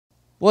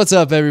What's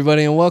up,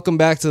 everybody, and welcome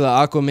back to the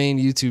Aquaman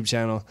YouTube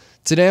channel.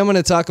 Today I'm going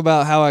to talk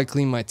about how I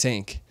clean my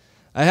tank.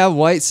 I have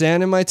white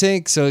sand in my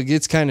tank, so it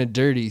gets kind of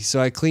dirty,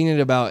 so I clean it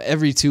about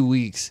every 2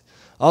 weeks.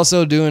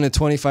 Also doing a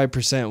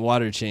 25%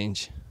 water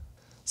change.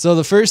 So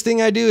the first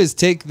thing I do is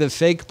take the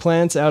fake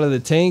plants out of the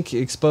tank,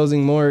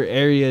 exposing more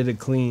area to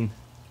clean.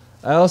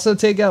 I also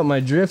take out my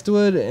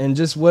driftwood and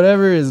just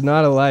whatever is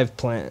not a live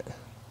plant.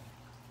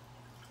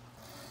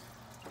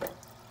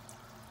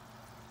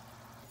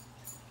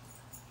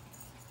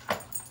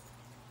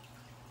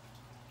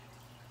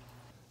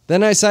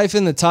 Then I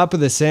siphon the top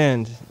of the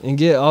sand and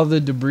get all the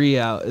debris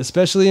out,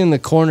 especially in the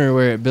corner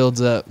where it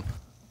builds up.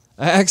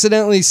 I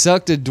accidentally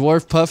sucked a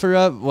dwarf puffer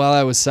up while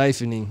I was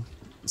siphoning,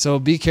 so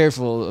be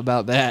careful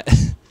about that.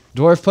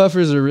 Dwarf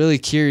puffers are really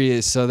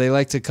curious, so they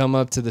like to come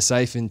up to the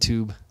siphon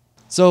tube.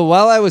 So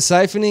while I was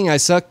siphoning, I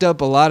sucked up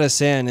a lot of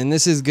sand, and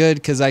this is good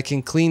because I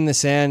can clean the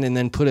sand and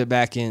then put it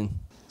back in.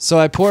 So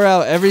I pour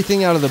out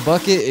everything out of the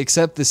bucket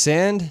except the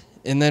sand,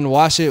 and then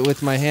wash it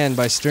with my hand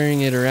by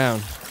stirring it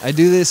around. I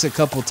do this a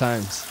couple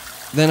times.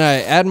 Then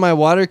I add my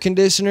water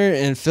conditioner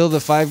and fill the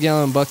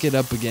 5-gallon bucket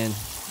up again.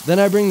 Then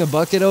I bring the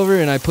bucket over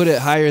and I put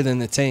it higher than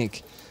the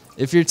tank.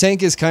 If your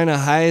tank is kind of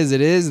high as it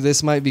is,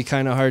 this might be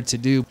kind of hard to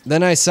do.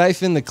 Then I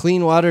siphon the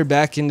clean water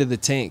back into the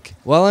tank.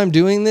 While I'm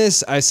doing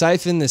this, I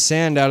siphon the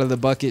sand out of the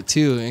bucket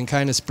too and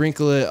kind of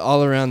sprinkle it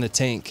all around the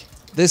tank.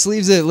 This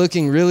leaves it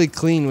looking really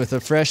clean with a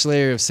fresh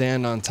layer of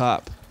sand on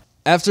top.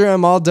 After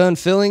I'm all done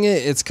filling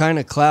it, it's kind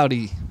of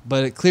cloudy,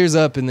 but it clears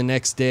up in the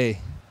next day.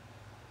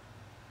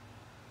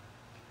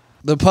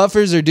 The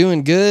puffers are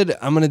doing good.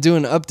 I'm going to do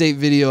an update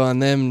video on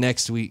them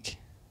next week.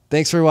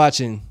 Thanks for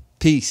watching.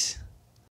 Peace.